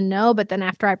didn't even know. But then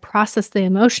after I processed the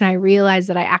emotion, I realized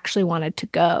that I actually wanted to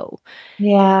go.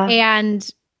 Yeah. And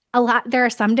there are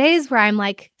some days where I'm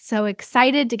like so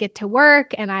excited to get to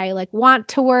work and I like want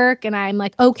to work and I'm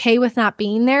like okay with not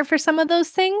being there for some of those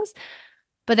things.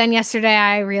 But then yesterday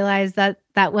I realized that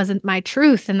that wasn't my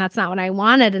truth and that's not what I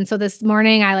wanted. And so this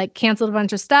morning I like canceled a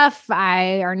bunch of stuff.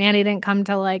 Our nanny didn't come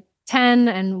till like 10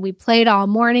 and we played all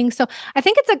morning. So I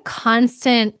think it's a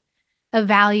constant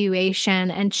evaluation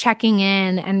and checking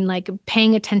in and like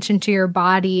paying attention to your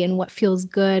body and what feels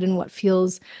good and what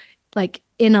feels like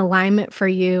in alignment for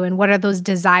you and what are those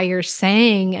desires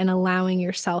saying and allowing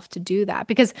yourself to do that.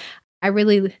 Because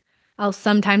I'll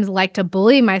sometimes like to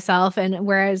bully myself. And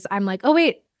whereas I'm like, oh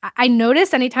wait, I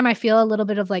notice anytime I feel a little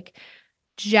bit of like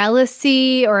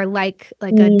jealousy or like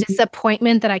a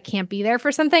disappointment that I can't be there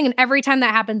for something. And every time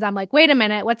that happens, I'm like, wait a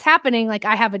minute, what's happening? Like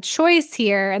I have a choice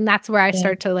here. And that's where I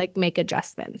start to like make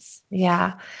adjustments.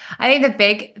 Yeah. I think the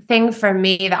big thing for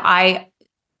me that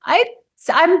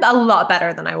I'm a lot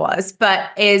better than I was,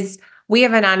 but is we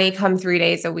have a nanny come 3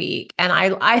 days a week. And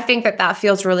I think that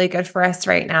feels really good for us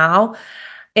right now,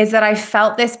 is that I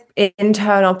felt this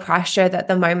internal pressure that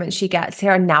the moment she gets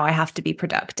here, now I have to be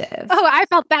productive. Oh, I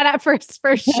felt that at first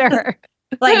for sure.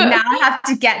 Like now I have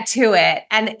to get to it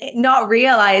and not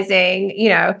realizing,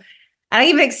 and I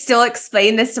even still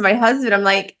explain this to my husband. I'm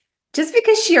like, just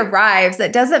because she arrives,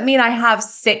 that doesn't mean I have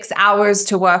 6 hours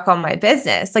to work on my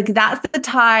business. Like that's the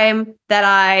time that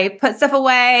I put stuff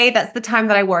away. That's the time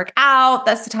that I work out.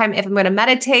 That's the time if I'm going to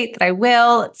meditate that I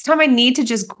will. It's time I need to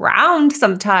just ground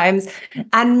sometimes.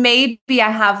 And maybe I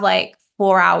have like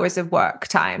 4 hours of work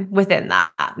time within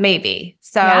that, maybe.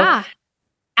 So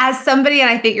as somebody, and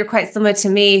I think you're quite similar to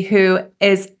me, who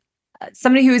is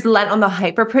somebody who's lent on the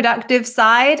hyperproductive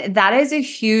side, that is a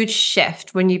huge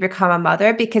shift when you become a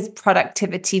mother because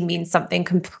productivity means something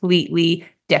completely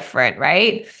different,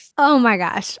 right? Oh my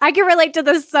gosh. I can relate to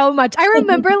this so much. I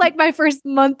remember like my first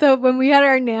month of when we had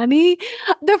our nanny,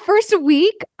 the first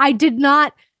week, I did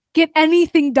not get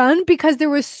anything done because there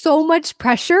was so much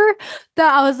pressure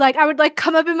that I was like, I would like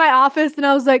come up in my office and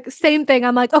I was like, same thing.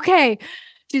 I'm like, okay,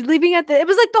 she's leaving it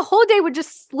was like the whole day would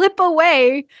just slip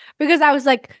away because I was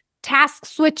like, task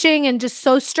switching and just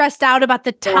so stressed out about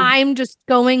the time just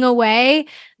going away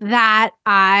that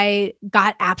I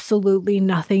got absolutely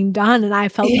nothing done. And I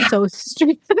felt so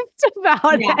stressed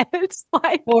about it. It's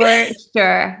like, for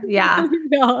sure. Yeah.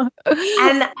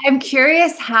 And I'm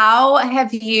curious, how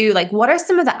have you, like, what are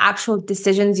some of the actual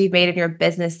decisions you've made in your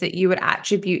business that you would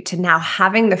attribute to now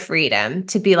having the freedom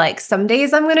to be like, some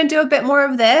days I'm going to do a bit more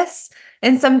of this.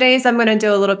 And some days I'm going to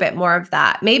do a little bit more of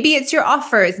that. Maybe it's your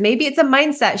offers. Maybe it's a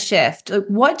mindset shift. Like,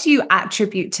 what do you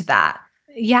attribute to that?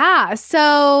 Yeah.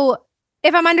 So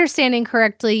if I'm understanding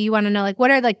correctly, you want to know like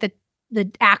what are like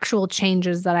the actual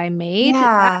changes that I made?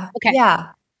 Yeah. Okay.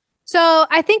 Yeah. So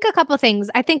I think a couple things.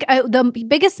 I think the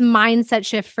biggest mindset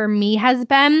shift for me has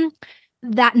been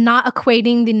that not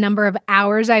equating the number of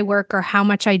hours I work or how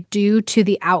much I do to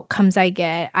the outcomes I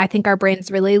get. I think our brains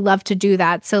really love to do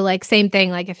that. So like same thing,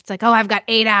 like if it's like, oh, I've got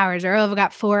 8 hours or oh, I've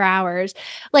got 4 hours.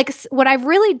 Like what I've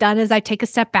really done is I take a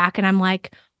step back and I'm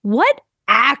like, what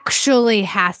actually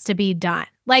has to be done?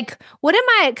 Like, what am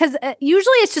I? Because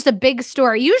usually it's just a big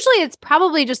story. Usually it's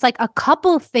probably just like a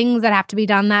couple things that have to be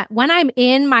done that when I'm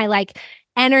in my like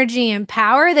energy and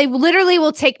power, they literally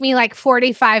will take me like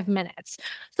 45 minutes.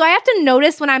 So I have to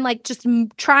notice when I'm like just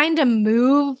trying to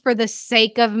move for the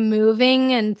sake of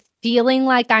moving and feeling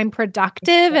like I'm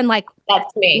productive and like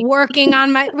That's me. working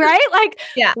on my, right? Like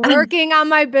Yeah. working on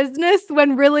my business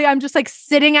when really I'm just like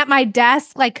sitting at my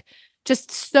desk, like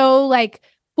just so like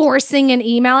forcing an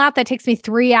email out that takes me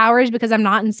 3 hours because I'm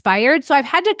not inspired. So I've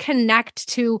had to connect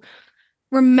to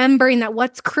remembering that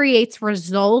what creates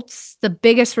results, the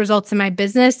biggest results in my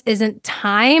business isn't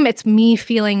time. It's me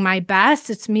feeling my best.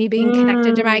 It's me being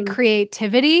connected to my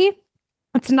creativity.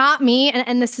 It's not me.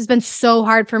 And this has been so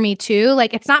hard for me too.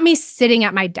 Like, it's not me sitting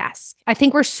at my desk. I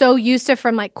think we're so used to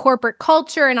from like corporate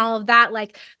culture and all of that,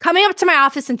 like coming up to my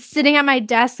office and sitting at my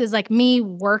desk is like me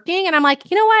working. And I'm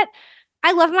like, you know what?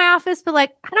 I love my office, but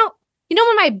like, I don't,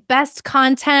 when my best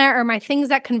content or my things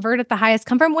that convert at the highest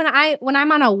come from when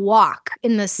I'm on a walk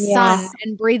in the sun Yes.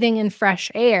 and breathing in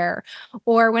fresh air,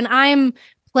 or when I'm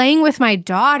playing with my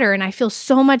daughter and I feel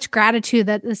so much gratitude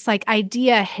that this like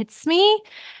idea hits me.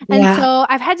 And Yeah. so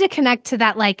I've had to connect to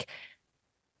that like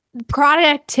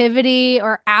productivity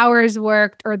or hours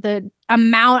worked or the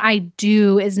amount I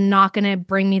do is not going to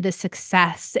bring me the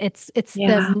success. It's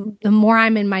Yeah. the more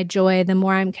I'm in my joy, the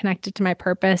more I'm connected to my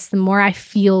purpose, the more I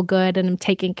feel good and I'm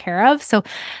taken care of. So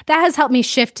that has helped me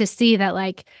shift to see that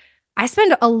like I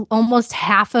spend almost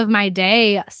half of my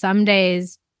day some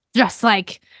days just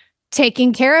like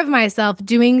taking care of myself,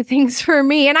 doing things for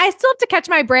me. And I still have to catch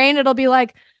my brain. It'll be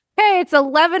like, hey, it's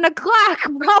 11 o'clock.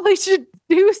 Probably should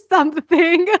do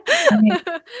something.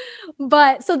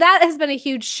 But so that has been a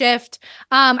huge shift.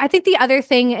 I think the other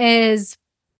thing is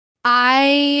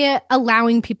I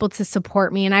allowing people to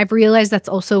support me. And I've realized that's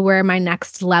also where my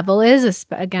next level is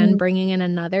again, bringing in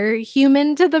another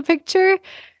human to the picture.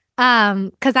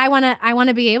 Because I want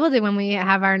to be able to, when we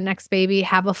have our next baby,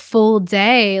 have a full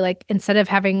day, like instead of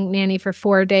having nanny for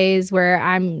 4 days where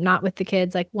I'm not with the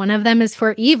kids, like one of them is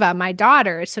for Eva, my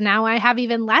daughter. So now I have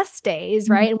even less days,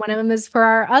 right? And one of them is for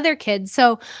our other kids.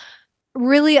 So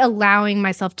really allowing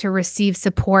myself to receive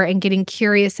support and getting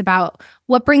curious about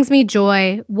what brings me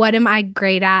joy, what am I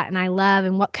great at and I love,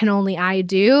 and what can only I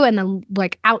do, and then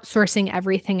like outsourcing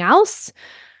everything else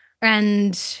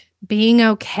and being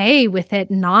okay with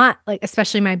it not like,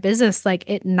 especially my business, like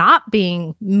it not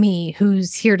being me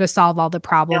who's here to solve all the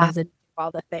problems and do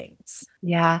all the things.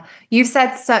 Yeah. You've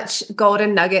said such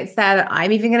golden nuggets there that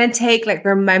I'm even going to take, like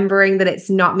remembering that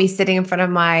it's not me sitting in front of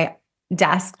my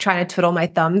desk trying to twiddle my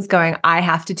thumbs going, I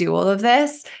have to do all of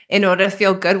this in order to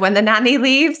feel good when the nanny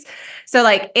leaves. So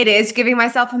like it is giving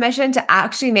myself permission to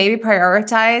actually maybe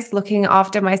prioritize looking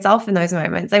after myself in those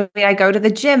moments. I mean, I go to the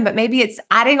gym, but maybe it's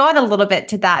adding on a little bit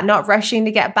to that, not rushing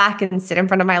to get back and sit in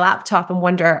front of my laptop and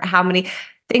wonder how many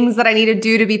things that I need to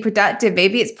do to be productive.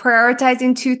 Maybe it's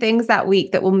prioritizing 2 things that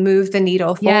week that will move the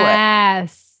needle forward.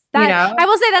 Yes. That I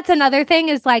will say that's another thing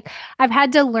is like I've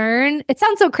had to learn. It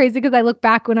sounds so crazy because I look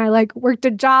back when I like worked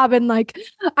a job and like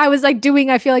I was like doing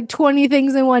I feel like 20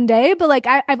 things in one day, but like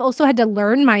I've also had to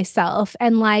learn myself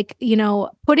and like,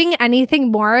 putting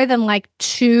anything more than like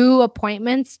 2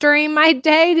 appointments during my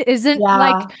day isn't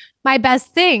like my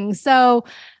best thing. So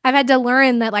I've had to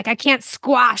learn that like I can't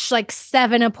squash like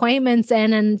 7 appointments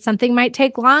in and something might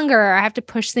take longer. I have to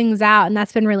push things out. And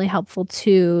that's been really helpful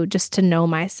too, just to know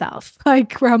myself.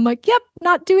 Like where I'm like, yep,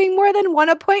 not doing more than 1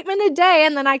 appointment a day.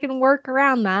 And then I can work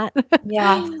around that.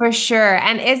 Yeah, for sure.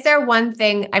 And is there one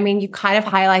thing, I mean, you kind of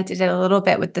highlighted it a little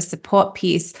bit with the support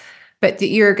piece, but that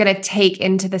you're going to take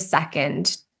into the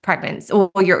second pregnancy,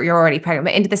 or you're already pregnant,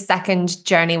 but into the second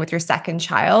journey with your second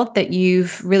child that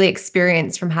you've really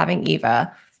experienced from having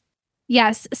Eva?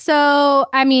 Yes. So,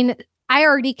 I mean, I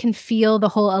already can feel the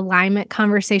whole alignment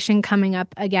conversation coming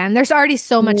up again. There's already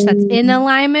so much that's in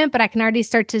alignment, but I can already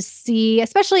start to see,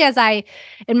 especially as I,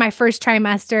 in my first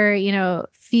trimester,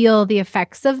 feel the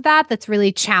effects of that. That's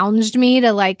really challenged me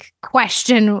to like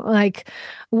question, like,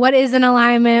 what is an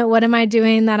alignment? What am I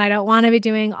doing that I don't want to be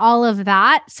doing? All of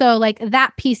that. So, like,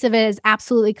 that piece of it is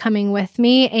absolutely coming with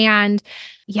me. And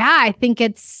yeah, I think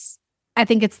it's I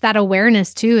think it's that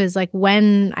awareness too, is like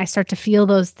when I start to feel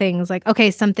those things like, okay,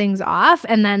 something's off.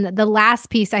 And then the last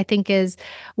piece I think is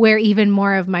where even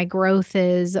more of my growth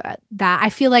is, that I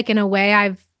feel like in a way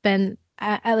I've been,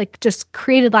 I like just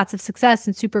created lots of success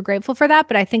and super grateful for that.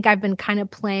 But I think I've been kind of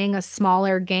playing a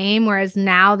smaller game, whereas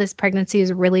now this pregnancy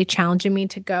is really challenging me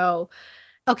to go,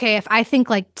 okay, if I think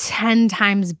like 10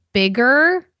 times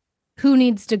bigger, who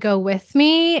needs to go with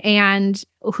me and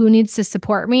who needs to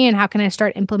support me, and how can I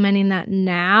start implementing that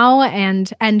now?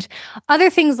 And other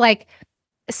things like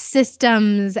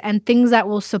systems and things that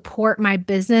will support my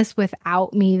business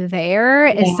without me there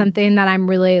is something that I'm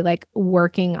really like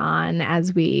working on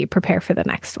as we prepare for the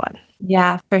next one.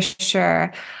 Yeah, for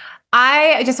sure.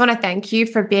 I just want to thank you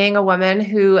for being a woman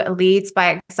who leads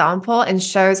by example and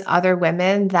shows other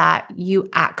women that you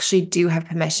actually do have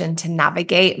permission to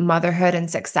navigate motherhood and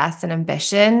success and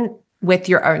ambition with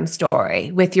your own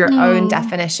story, with your own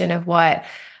definition of what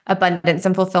abundance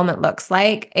and fulfillment looks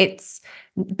like. It's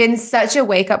been such a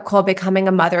wake-up call becoming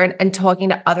a mother and talking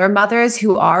to other mothers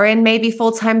who are in maybe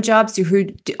full-time jobs, who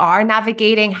are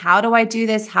navigating, how do I do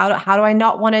this? How do I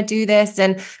not want to do this?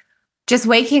 And just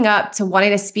waking up to wanting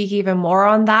to speak even more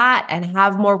on that and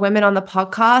have more women on the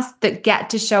podcast that get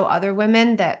to show other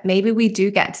women that maybe we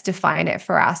do get to define it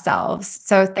for ourselves.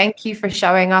 So thank you for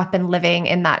showing up and living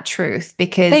in that truth,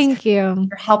 because thank you.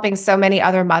 You're helping so many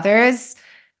other mothers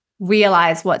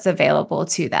realize what's available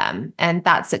to them. And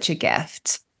that's such a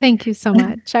gift. Thank you so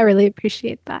much. I really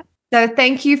appreciate that. So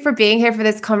thank you for being here for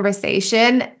this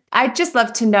conversation. I'd just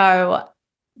love to know,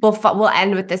 we'll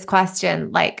end with this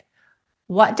question, like,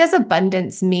 what does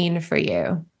abundance mean for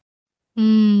you?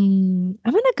 I'm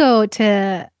going to go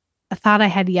to a thought I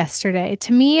had yesterday.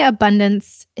 To me,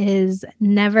 abundance is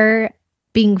never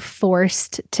being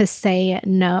forced to say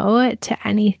no to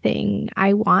anything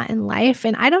I want in life.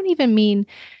 And I don't even mean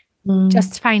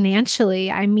just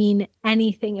financially. I mean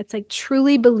anything. It's like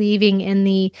truly believing in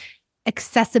the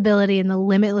accessibility and the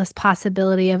limitless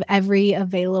possibility of every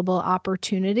available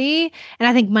opportunity. And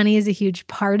I think money is a huge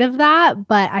part of that.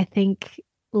 But I think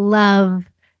love,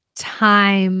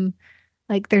 time,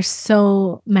 like there's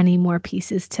so many more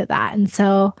pieces to that. And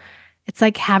so it's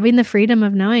like having the freedom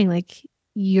of knowing like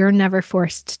you're never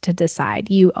forced to decide.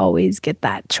 You always get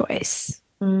that choice.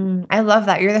 I love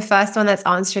that. You're the first one that's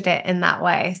answered it in that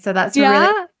way. So that's really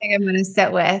something I'm going to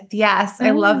sit with. Yes,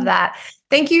 I love that.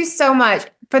 Thank you so much.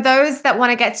 For those that want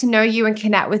to get to know you and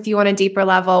connect with you on a deeper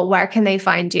level, where can they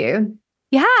find you?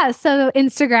 Yeah. So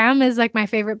Instagram is like my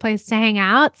favorite place to hang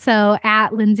out. So at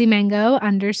 @LindseyMango_.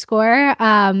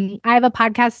 I have a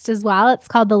podcast as well. It's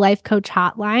called the Life Coach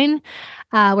Hotline,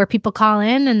 where people call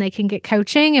in and they can get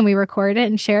coaching and we record it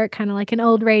and share it kind of like an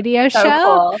old radio show.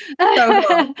 Cool. So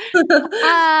cool.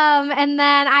 And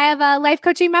then I have a life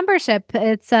coaching membership.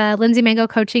 It's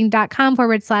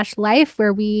lindseymangocoaching.com/life,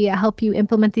 where we help you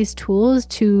implement these tools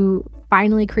to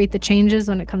finally create the changes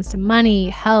when it comes to money,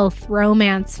 health,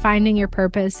 romance, finding your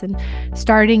purpose, and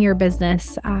starting your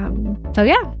business. So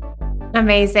yeah.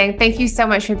 Amazing. Thank you so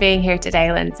much for being here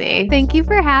today, Lindsey. Thank you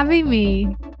for having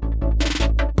me.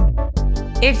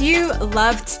 If you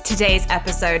loved today's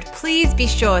episode, please be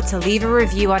sure to leave a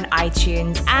review on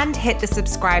iTunes and hit the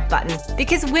subscribe button,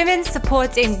 because women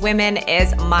supporting women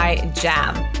is my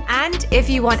jam. And if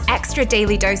you want extra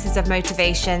daily doses of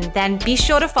motivation, then be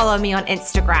sure to follow me on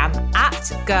Instagram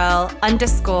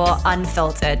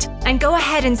 @girl_unfiltered. And go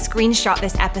ahead and screenshot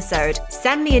this episode,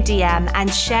 send me a DM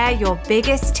and share your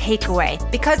biggest takeaway,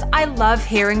 because I love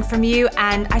hearing from you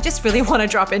and I just really want to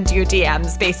drop into your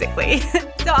DMs basically.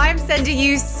 So I'm sending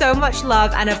you so much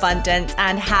love and abundance,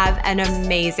 and have an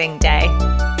amazing day.